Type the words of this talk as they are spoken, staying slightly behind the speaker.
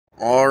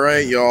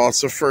Alright, y'all,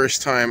 it's the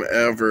first time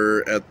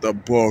ever at the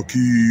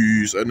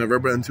Buc-ee's. I've never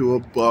been to a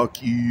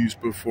Buc-ee's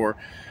before.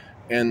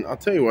 And I'll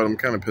tell you what, I'm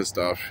kind of pissed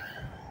off.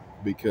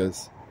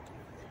 Because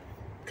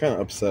I'm kind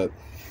of upset.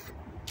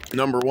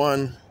 Number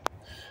one,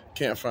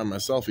 can't find my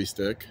selfie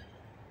stick.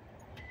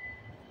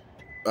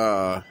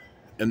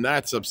 And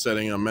that's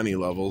upsetting on many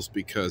levels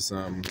because,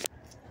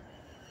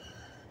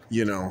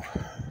 you know,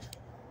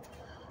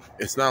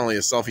 it's not only a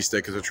selfie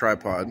stick, it's a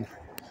tripod.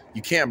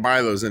 You can't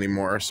buy those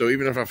anymore, so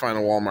even if I find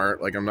a Walmart,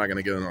 like, I'm not going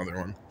to get another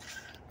one.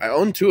 I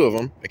own two of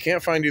them. I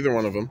can't find either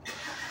one of them.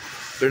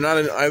 They're not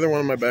in either one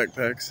of my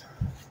backpacks.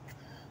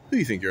 Who do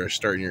you think you are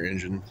starting your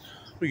engine?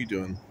 What are you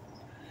doing?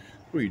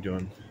 What are you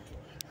doing?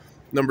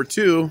 Number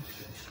two,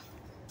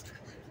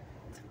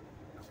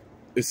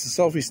 it's a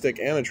selfie stick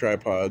and a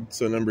tripod.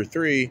 So number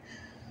three,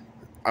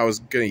 I was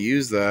going to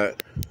use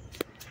that.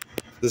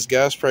 This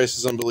gas price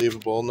is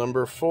unbelievable.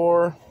 Number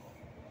four,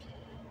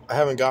 I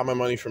haven't got my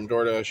money from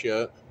DoorDash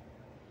yet.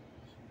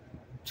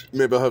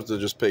 Maybe I'll have to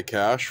just pay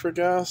cash for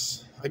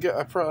gas.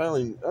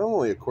 I'm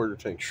only a quarter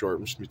tank short.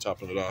 I'm just gonna be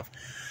topping it off.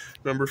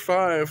 Number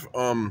five,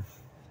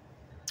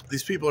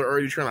 these people are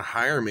already trying to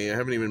hire me. I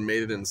haven't even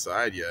made it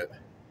inside yet.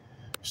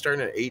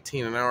 Starting at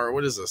 $18 an hour.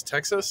 What is this,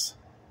 Texas?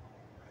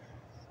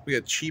 We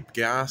got cheap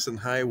gas and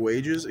high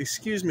wages.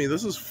 Excuse me,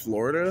 this is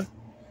Florida.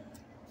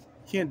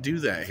 You can't do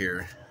that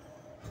here.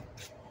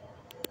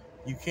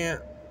 You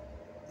can't.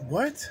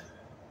 What?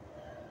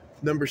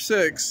 Number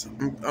six,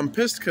 I'm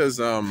pissed because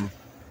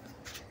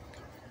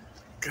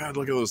God,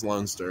 look at those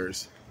Lone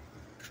Stars.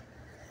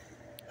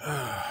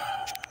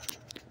 I've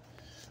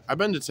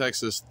been to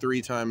Texas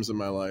 3 times in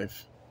my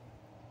life.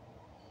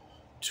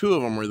 2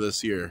 of them were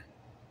this year.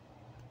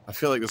 I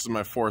feel like this is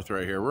my 4th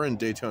right here. We're in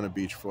Daytona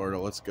Beach, Florida.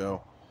 Let's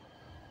go.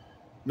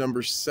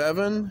 Number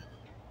 7.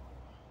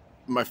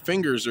 My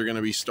fingers are going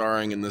to be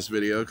starring in this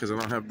video because I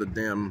don't have the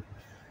damn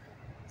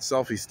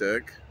selfie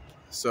stick.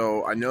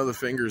 So I know the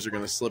fingers are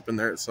going to slip in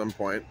there at some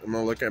point. I'm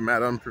going to look at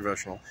mad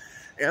unprofessional.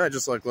 And I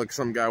just like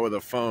some guy with a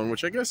phone,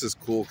 which I guess is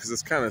cool because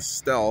it's kind of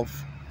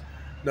stealth.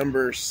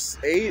 Number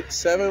 8,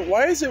 7.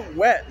 Why is it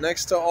wet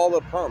next to all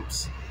the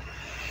pumps?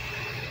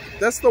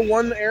 That's the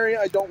one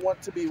area I don't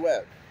want to be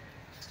wet,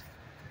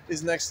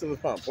 is next to the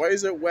pump. Why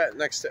is it wet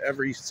next to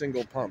every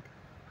single pump?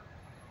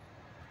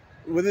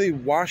 Were they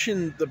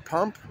washing the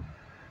pump?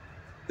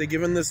 They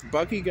giving this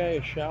Buc-ee guy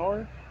a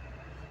shower?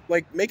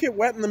 Like, make it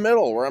wet in the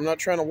middle where I'm not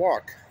trying to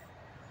walk.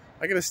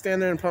 I gotta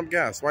stand there and pump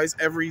gas. Why is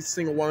every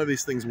single one of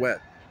these things wet?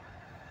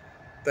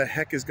 What the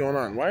heck is going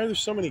on? Why are there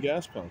so many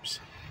gas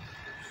pumps?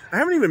 I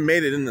haven't even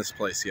made it in this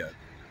place yet.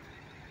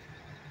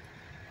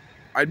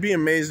 I'd be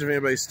amazed if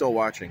anybody's still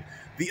watching.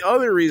 The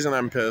other reason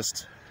I'm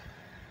pissed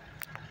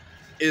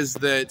is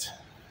that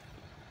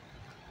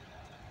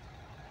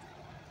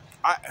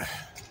I've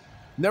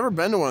never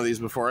been to one of these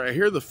before. I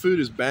hear the food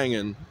is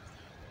banging.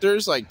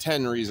 There's like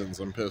 10 reasons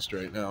I'm pissed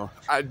right now.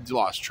 I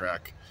lost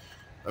track.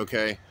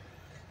 Okay?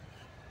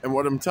 And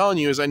what I'm telling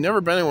you is I've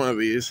never been in one of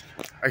these.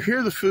 I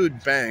hear the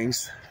food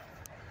bangs.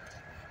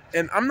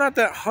 And I'm not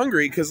that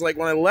hungry because, like,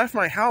 when I left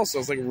my house, I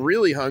was, like,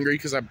 really hungry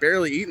because I've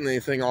barely eaten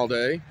anything all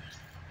day.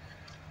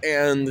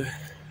 And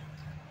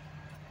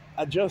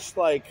I just,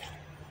 like,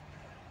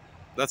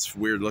 that's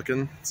weird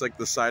looking. It's like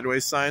the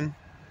sideways sign,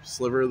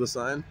 sliver of the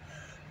sign.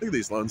 Look at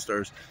these Lone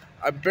Stars.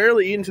 I've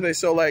barely eaten today,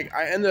 so, like,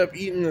 I end up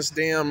eating this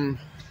damn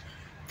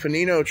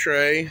panino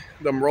tray,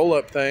 them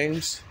roll-up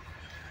things,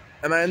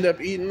 and I end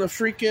up eating the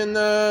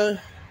freaking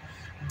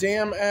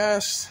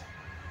damn-ass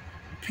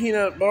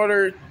peanut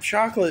butter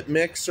chocolate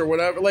mix or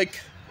whatever.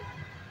 Like,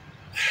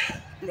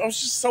 I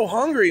was just so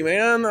hungry,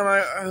 man, and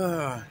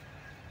I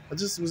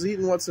just was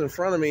eating what's in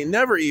front of me.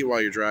 Never eat while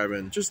you're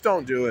driving. Just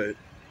don't do it.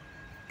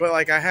 But,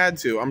 like, I had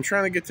to. I'm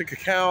trying to get to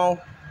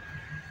Cacao.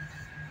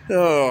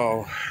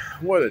 Oh,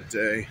 what a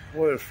day.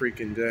 What a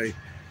freaking day.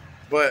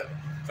 But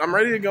I'm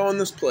ready to go in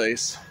this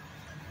place.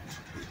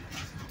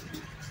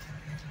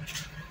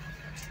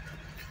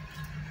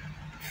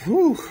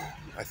 Whew.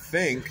 I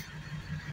think